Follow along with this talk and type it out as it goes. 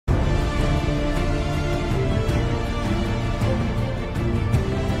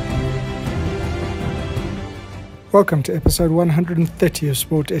Welcome to episode 130 of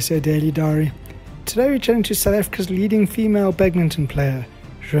Sport SA Daily Diary. Today we're chatting to South Africa's leading female badminton player,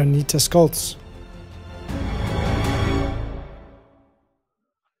 Johanita Scholtz.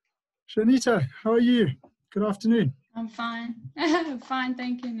 Johanita, how are you? Good afternoon. I'm fine. Fine,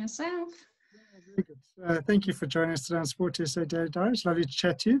 thank you. And yourself? Very good. Thank you for joining us today on Sport SA Daily Diary. It's lovely to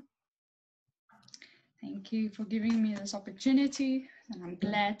chat to you. Thank you for giving me this opportunity, and I'm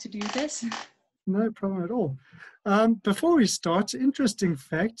glad to do this. No problem at all. Before we start, interesting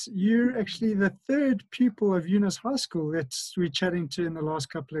fact, you're actually the third pupil of Eunice High School that we're chatting to in the last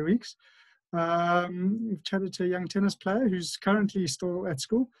couple of weeks. We've chatted to a young tennis player who's currently still at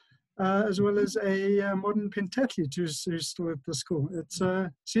school, as well as a modern pentathlete who's still at the school.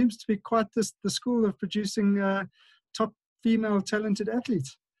 It seems to be quite the school of producing top female talented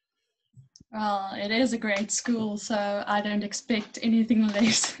athletes. Well, it is a great school, so I don't expect anything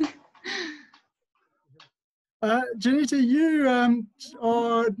less. Johanita, you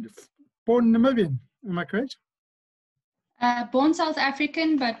are born Namibian, am I correct? Born South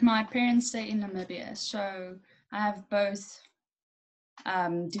African, but my parents stay in Namibia, so I have both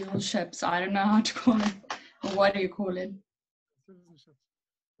dual ships. I don't know how to call it. Or what do you call it?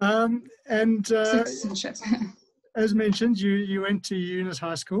 Citizenship. As mentioned, you went to Eunice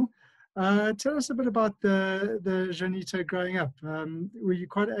High School. Tell us a bit about the Johanita growing up. Were you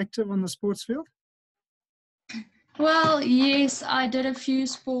quite active on the sports field? Well, yes, I did a few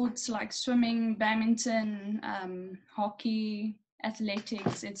sports like swimming, badminton, hockey,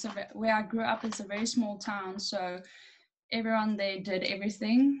 athletics. Where I grew up, it's a very small town, so everyone there did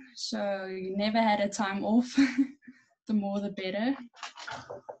everything. So you never had a time off. The more, the better.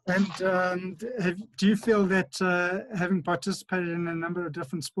 And do you feel that having participated in a number of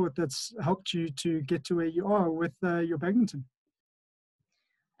different sports that's helped you to get to where you are with your badminton?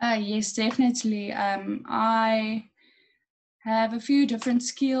 Yes, definitely. I have a few different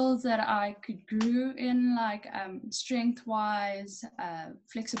skills that I could grow in, like strength-wise,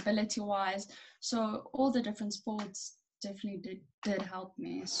 flexibility-wise. So all the different sports definitely did help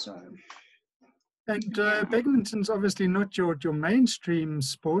me. So. And badminton's obviously not your mainstream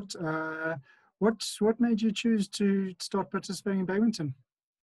sport. What made you choose to start participating in badminton?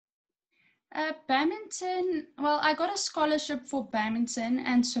 Badminton, well, I got a scholarship for badminton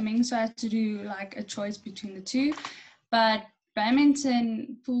and swimming, so I had to do like a choice between the two. But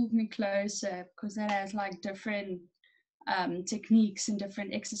badminton pulled me closer because it has like different techniques and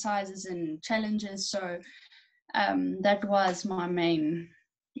different exercises and challenges. So that was my main,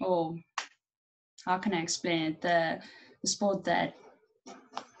 or how can I explain it, the sport that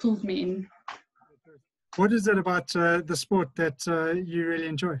pulled me in. What is it about the sport that you really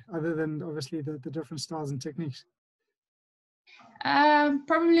enjoy, other than obviously the different styles and techniques?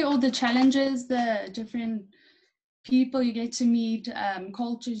 Probably all the challenges, the different people you get to meet,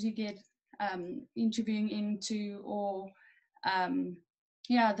 cultures you get interviewing into, or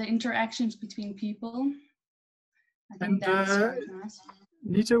the interactions between people. I think that's quite nice.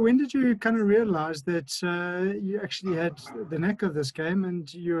 Nita, when did you kind of realize that you actually had the knack of this game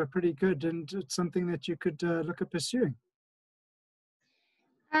and you were pretty good and it's something that you could look at pursuing?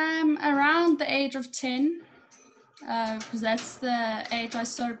 Around the age of 10, because that's the age I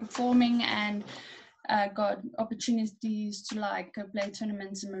started performing and got opportunities to like play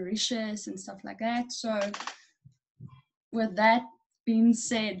tournaments in Mauritius and stuff like that. So with that being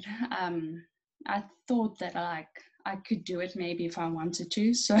said, I thought that I could do it maybe if I wanted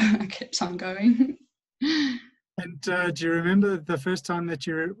to, so I kept on going. And do you remember the first time that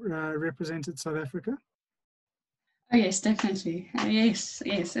you represented South Africa? Oh yes, definitely. Yes.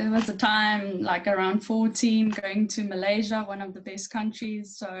 It was a time like around 14, going to Malaysia, one of the best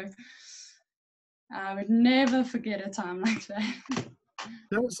countries. So I would never forget a time like that.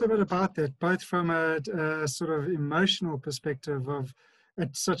 Tell us a bit about that, both from a sort of emotional perspective of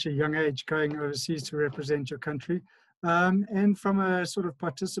at such a young age going overseas to represent your country, and from a sort of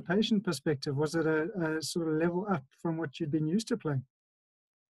participation perspective. Was it a sort of level up from what you'd been used to playing?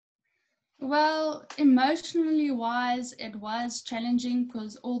 Well, emotionally wise, it was challenging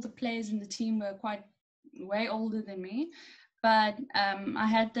because all the players in the team were way older than me. But I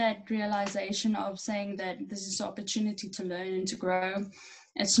had that realization of saying that this is an opportunity to learn and to grow.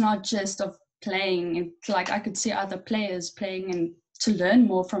 It's not just of playing. It's like I could see other players playing and to learn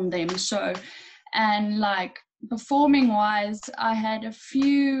more from them. So, and like performing wise, I had a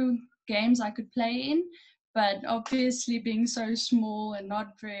few games I could play in, but obviously being so small and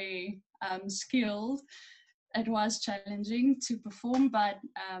not very skilled, it was challenging to perform, but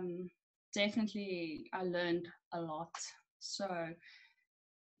definitely I learned a lot. So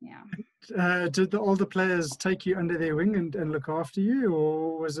yeah. Did the older players take you under their wing and look after you,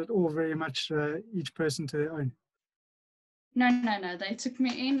 or was it all very much each person to their own? No. They took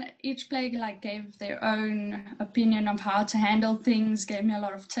me in. Each player like gave their own opinion of how to handle things, gave me a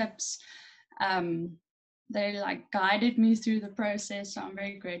lot of tips. They like guided me through the process, so I'm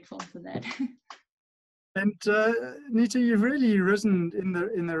very grateful for that. And Nita, you've really risen in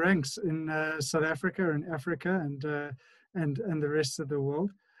the ranks in South Africa and Africa and the rest of the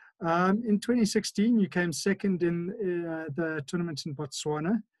world. In 2016, you came second in the tournament in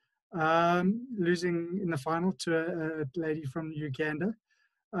Botswana, losing in the final to a lady from Uganda.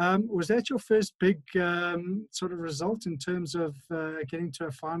 Was that your first big sort of result in terms of getting to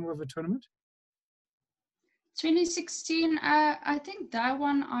a final of a tournament? 2016, I think that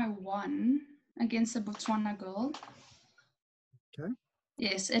one I won against the Botswana girl. Okay.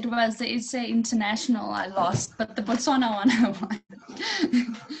 Yes, it was the SA International I lost, but the Botswana one I won.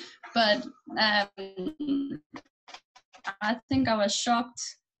 But I think I was shocked.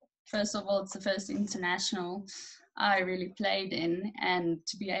 First of all, it's the first international I really played in, and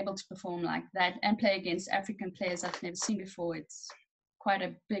to be able to perform like that and play against African players I've never seen before, it's quite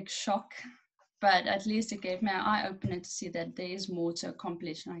a big shock. But at least it gave me an eye-opener to see that there is more to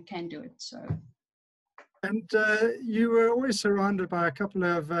accomplish and I can do it. So. And you were always surrounded by a couple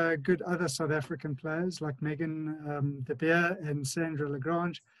of good other South African players like Megan De Beer and Sandra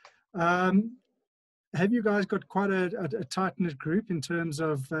Lagrange. Have you guys got quite a tight-knit group in terms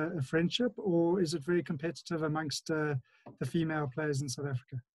of a friendship, or is it very competitive amongst the female players in South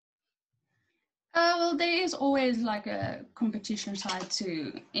Africa? Well, there is always like a competition side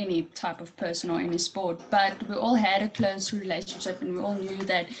to any type of person or any sport, but we all had a close relationship and we all knew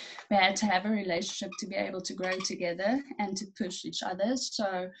that we had to have a relationship to be able to grow together and to push each other.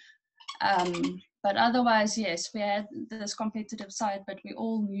 So, but otherwise, yes, we had this competitive side, but we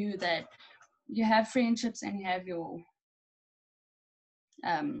all knew that you have friendships and you have your,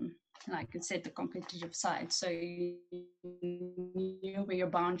 like I said, the competitive side. So you knew where your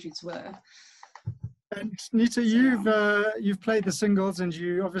boundaries were. And Nita, you've played the singles, and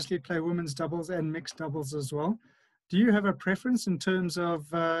you obviously play women's doubles and mixed doubles as well. Do you have a preference in terms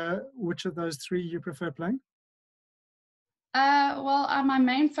of which of those three you prefer playing? Well, my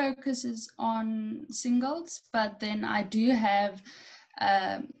main focus is on singles, but then I do have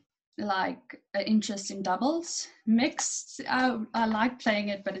like an interest in doubles. Mixed, I like playing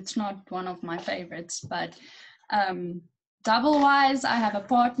it, but it's not one of my favorites. But double-wise, I have a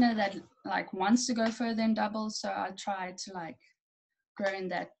partner that like wants to go further in doubles, so I try to like grow in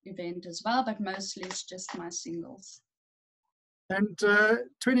that event as well, but mostly it's just my singles. And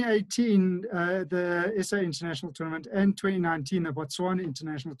 2018, the SA International Tournament, and 2019, the Botswana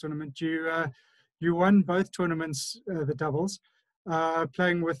International Tournament, you won both tournaments, the doubles,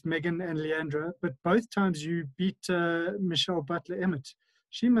 playing with Megan and Leandra, but both times you beat Michelle Butler-Emmett.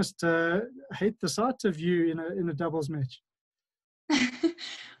 She must hate the sight of you in a doubles match.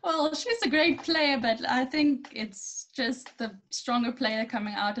 Well, she's a great player, but I think it's just the stronger player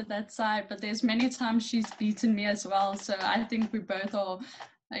coming out at that side. But there's many times she's beaten me as well. So I think we both are,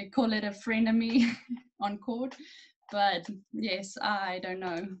 I call it a frenemy on court. But yes, I don't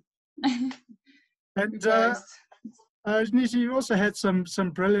know. And Nita, you also had some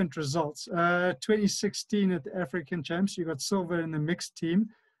brilliant results. 2016 at the African Champs, you got silver in the mixed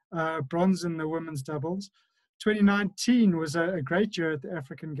team, bronze in the women's doubles. 2019 was a great year at the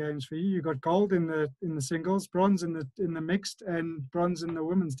African Games for you. You got gold in the singles, bronze in the mixed, and bronze in the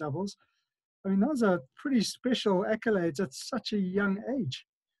women's doubles. I mean, those are pretty special accolades at such a young age.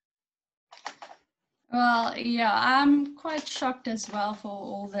 Well, yeah, I'm quite shocked as well for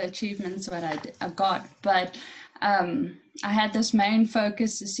all the achievements that I got. But I had this main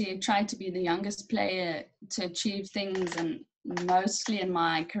focus to try to be the youngest player to achieve things, and mostly in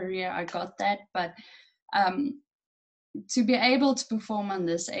my career I got that. But to be able to perform on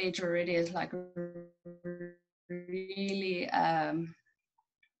this age already is like really, how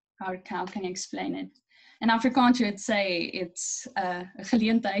can I explain it? In Afrikaans you would say it's a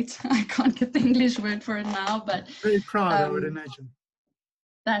geleentheid. I can't get the English word for it now, but very proud, I would imagine.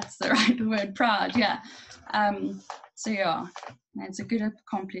 That's the right word, proud, yeah. So yeah, it's a good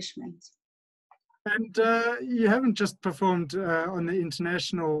accomplishment. And you haven't just performed on the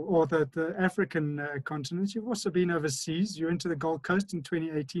international or the African continent. You've also been overseas. You went to the Gold Coast in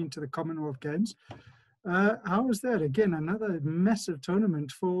 2018 to the Commonwealth Games. How was that? Again, another massive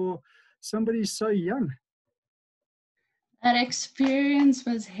tournament for somebody so young. That experience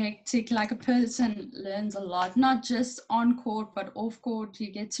was hectic. Like, a person learns a lot, not just on court, but off court.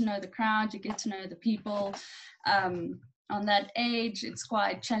 You get to know the crowd, you get to know the people. on that age, it's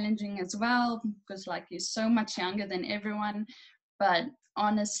quite challenging as well because like you're so much younger than everyone. But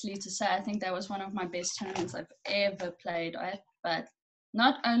honestly, to say, I think that was one of my best tournaments I've ever played at. But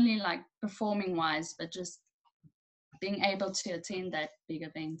not only like performing wise, but just being able to attend that big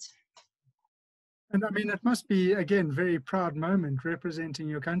event. And I mean, it must be, again, very proud moment representing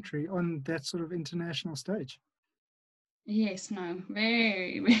your country on that sort of international stage. Yes, no,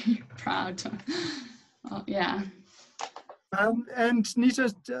 very, very proud. Oh, yeah. And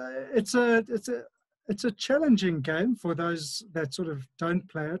Nita, it's a challenging game for those that sort of don't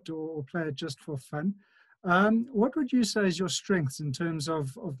play it or play it just for fun. What would you say is your strengths in terms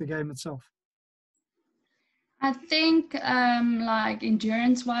of the game itself? I think like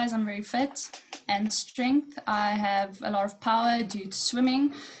endurance wise, I'm very fit, and strength, I have a lot of power due to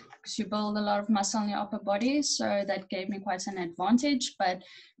swimming because you build a lot of muscle in your upper body. So that gave me quite an advantage, but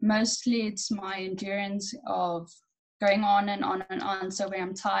mostly it's my endurance of going on and on and on. So when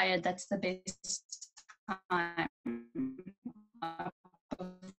I'm tired, that's the best time I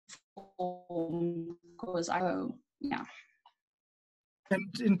perform because I go, yeah.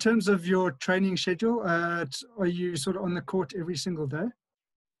 And in terms of your training schedule, are you sort of on the court every single day?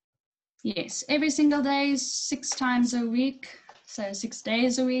 Yes, every single day, 6 times a week, so 6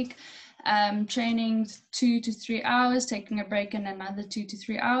 days a week. Training 2 to 3 hours, taking a break in another 2 to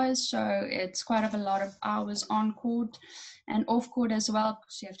 3 hours. So it's quite a lot of hours on court and off court as well,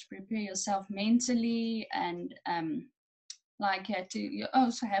 because you have to prepare yourself mentally and like you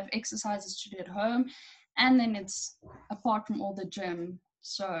also have exercises to do at home, and then it's apart from all the gym.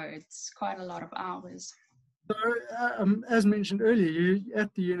 So it's quite a lot of hours. So, as mentioned earlier, you're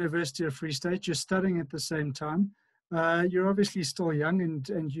at the University of Free State, you're studying at the same time. You're obviously still young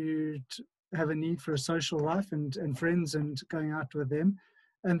and you have a need for a social life and friends and going out with them.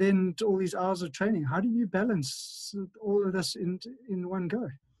 And then all these hours of training. How do you balance all of this in one go?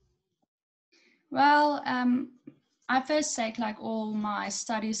 Well, I first take like all my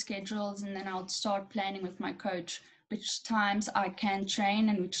study schedules and then I'll start planning with my coach which times I can train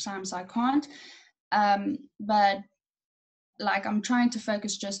and which times I can't. But like I'm trying to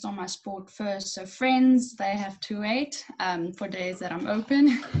focus just on my sport first. So friends, they have to wait for days that I'm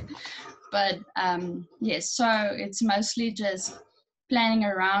open. But yes, so it's mostly just planning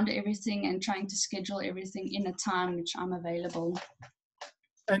around everything and trying to schedule everything in a time which I'm available.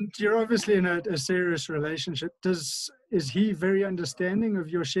 And you're obviously in a serious relationship. Is he very understanding of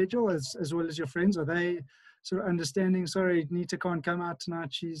your schedule as well as your friends? Are they sort of understanding? Sorry, Nita can't come out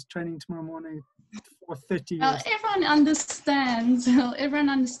tonight. She's training tomorrow morning. 4:30. Well, everyone understands. Everyone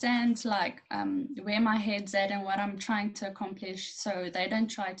understands like where my head's at and what I'm trying to accomplish. So they don't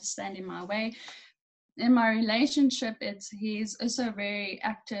try to stand in my way. In my relationship, he's also a very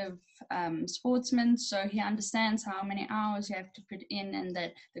active sportsman, so he understands how many hours you have to put in and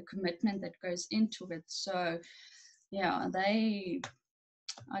that the commitment that goes into it. So yeah, they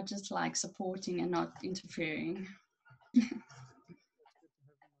are just like supporting and not interfering.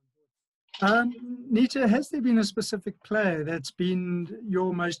 Nita, has there been a specific player that's been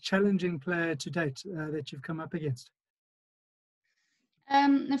your most challenging player to date that you've come up against?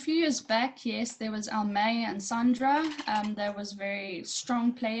 A few years back, yes, there was Almay and Sandra. They was very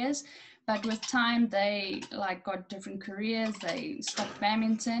strong players, but with time they like got different careers. They stopped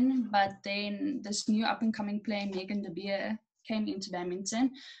badminton, but then this new up and coming player, Megan de Beer, came into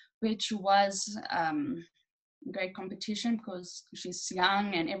badminton, which was great competition because she's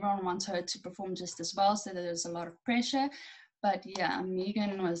young and everyone wants her to perform just as well, so there's a lot of pressure. But yeah,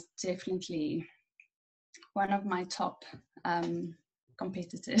 Megan was definitely one of my top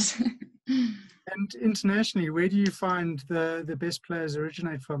competitors. And internationally, where do you find the best players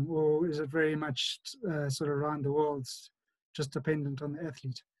originate from, or is it very much sort of around the world, just dependent on the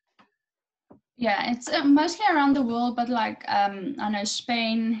athlete? Yeah, it's mostly around the world, but like I know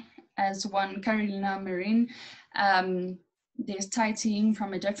Spain as one, Carolina Marin. There's Tai Ting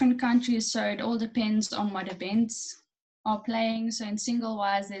from a different country, so it all depends on what events are playing. So in single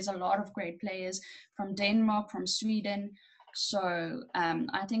wise, there's a lot of great players from Denmark, from Sweden. So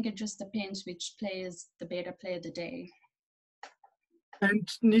I think it just depends which player is the better player of the day. And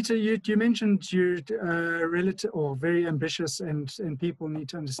Nita, you mentioned you're relative or very ambitious, and people need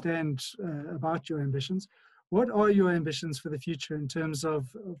to understand about your ambitions. What are your ambitions for the future in terms of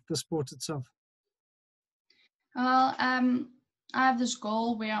the sport itself? Well, I have this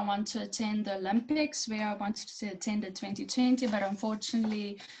goal where I want to attend the Olympics, where I wanted to attend it 2020, but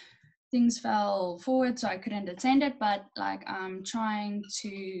unfortunately things fell forward, so I couldn't attend it. But like I'm trying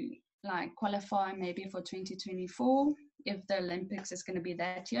to like qualify maybe for 2024 if the Olympics is going to be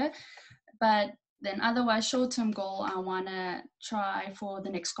that year. But then otherwise, short-term goal, I want to try for the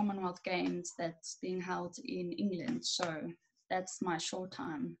next Commonwealth Games that's being held in England. So that's my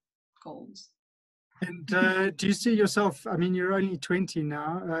short-term goals. And do you see yourself, I mean, you're only 20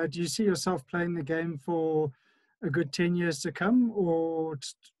 now, do you see yourself playing the game for a good 10 years to come, or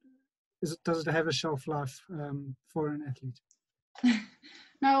does it have a shelf life for an athlete?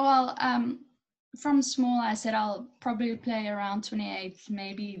 No, well, from small, I said I'll probably play around 28,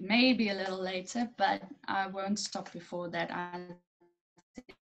 maybe a little later, but I won't stop before that. I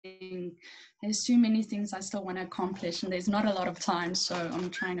think there's too many things I still want to accomplish, and there's not a lot of time, so I'm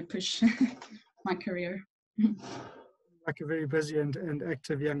trying to push my career. Like a very busy and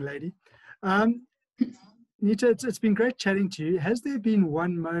active young lady. Nita, it's been great chatting to you. Has there been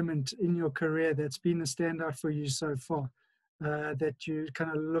one moment in your career that's been a standout for you so far, that you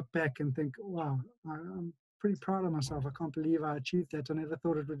kind of look back and think, wow, I'm pretty proud of myself. I can't believe I achieved that. I never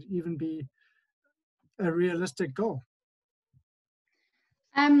thought it would even be a realistic goal.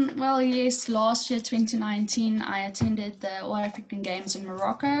 Well, yes, last year, 2019, I attended the All African Games in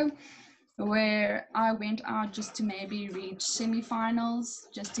Morocco, where I went out just to maybe reach semi-finals,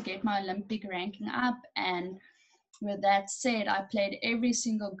 just to get my Olympic ranking up. And with that said, I played every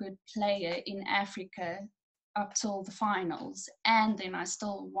single good player in Africa up till the finals, and then I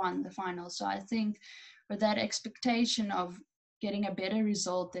still won the finals. So I think with that expectation of getting a better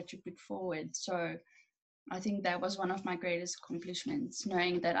result that you put forward, so I think that was one of my greatest accomplishments,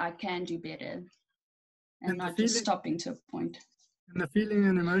 knowing that I can do better and not just stopping to a point. And the feeling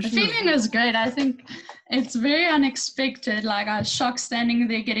and emotion? The feeling is great. I think it's very unexpected. Like, I was shocked standing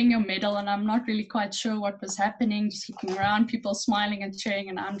there getting your medal, and I'm not really quite sure what was happening, just looking around, people smiling and cheering,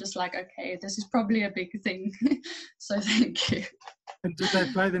 and I'm just like, okay, this is probably a big thing. So thank you. And did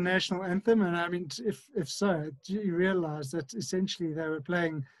they play the national anthem? And I mean, if so, do you realize that essentially they were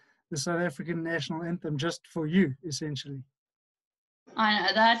playing the South African national anthem just for you, essentially? I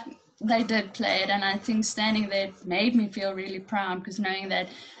know that they did play it, and I think standing there made me feel really proud, because knowing that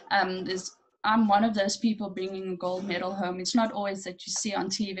I'm one of those people bringing a gold medal home. It's not always that you see on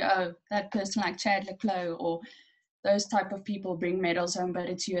TV, oh, that person like Chad Leclos or those type of people bring medals home, but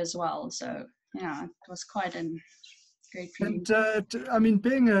it's you as well. So yeah, it was quite a great feeling. And I mean,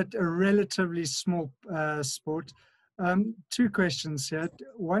 being a relatively small sport, two questions here.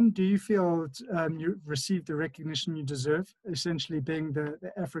 One, do you feel you received the recognition you deserve, essentially being the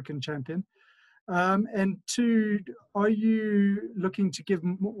African champion? And two, are you looking to give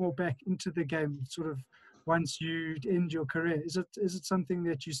more back into the game, sort of once you end your career? Is it something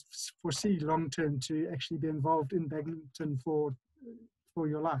that you foresee long term to actually be involved in badminton for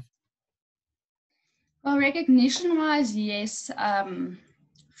your life? Well, recognition-wise, yes.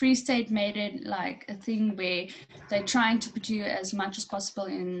 Free State made it like a thing where they're trying to put you as much as possible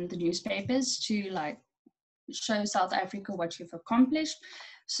in the newspapers to like show South Africa what you've accomplished.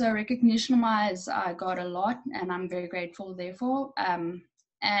 So recognition-wise, I got a lot, and I'm very grateful therefore.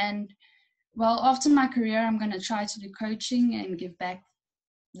 And well, after my career, I'm going to try to do coaching and give back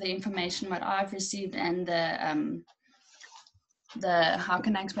the information what I've received and how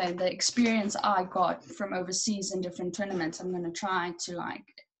can I explain, the experience I got from overseas in different tournaments. I'm going to try to like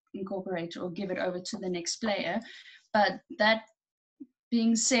incorporate or give it over to the next player. But that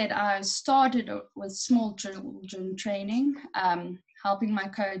being said, I started with small children training, helping my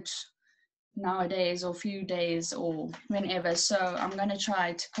coach nowadays or few days or whenever. So I'm going to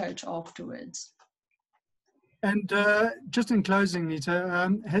try to coach afterwards. And just in closing,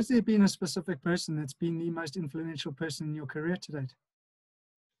 Nita, has there been a specific person that's been the most influential person in your career to date?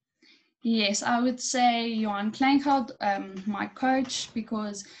 Yes, I would say Johan Kleingold, my coach,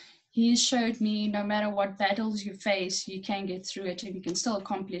 because he showed me no matter what battles you face, you can get through it and you can still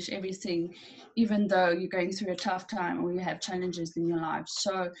accomplish everything, even though you're going through a tough time or you have challenges in your life.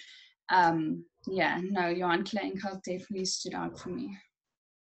 So, Johan Kleingold definitely stood out for me.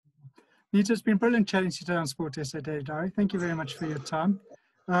 Nita, it's been brilliant chatting to you today on Sport SA Daily Diary. Thank you very much for your time.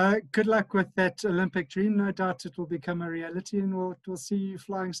 Good luck with that Olympic dream. No doubt it will become a reality, and we'll see you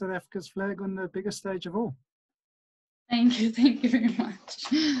flying South Africa's flag on the biggest stage of all. Thank you very much.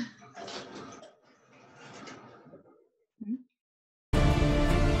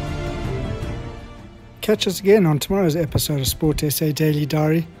 Catch us again on tomorrow's episode of Sport SA Daily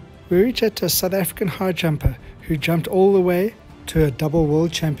Diary, where we chat to a South African high jumper who jumped all the way to a double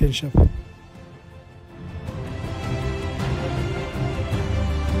world championship.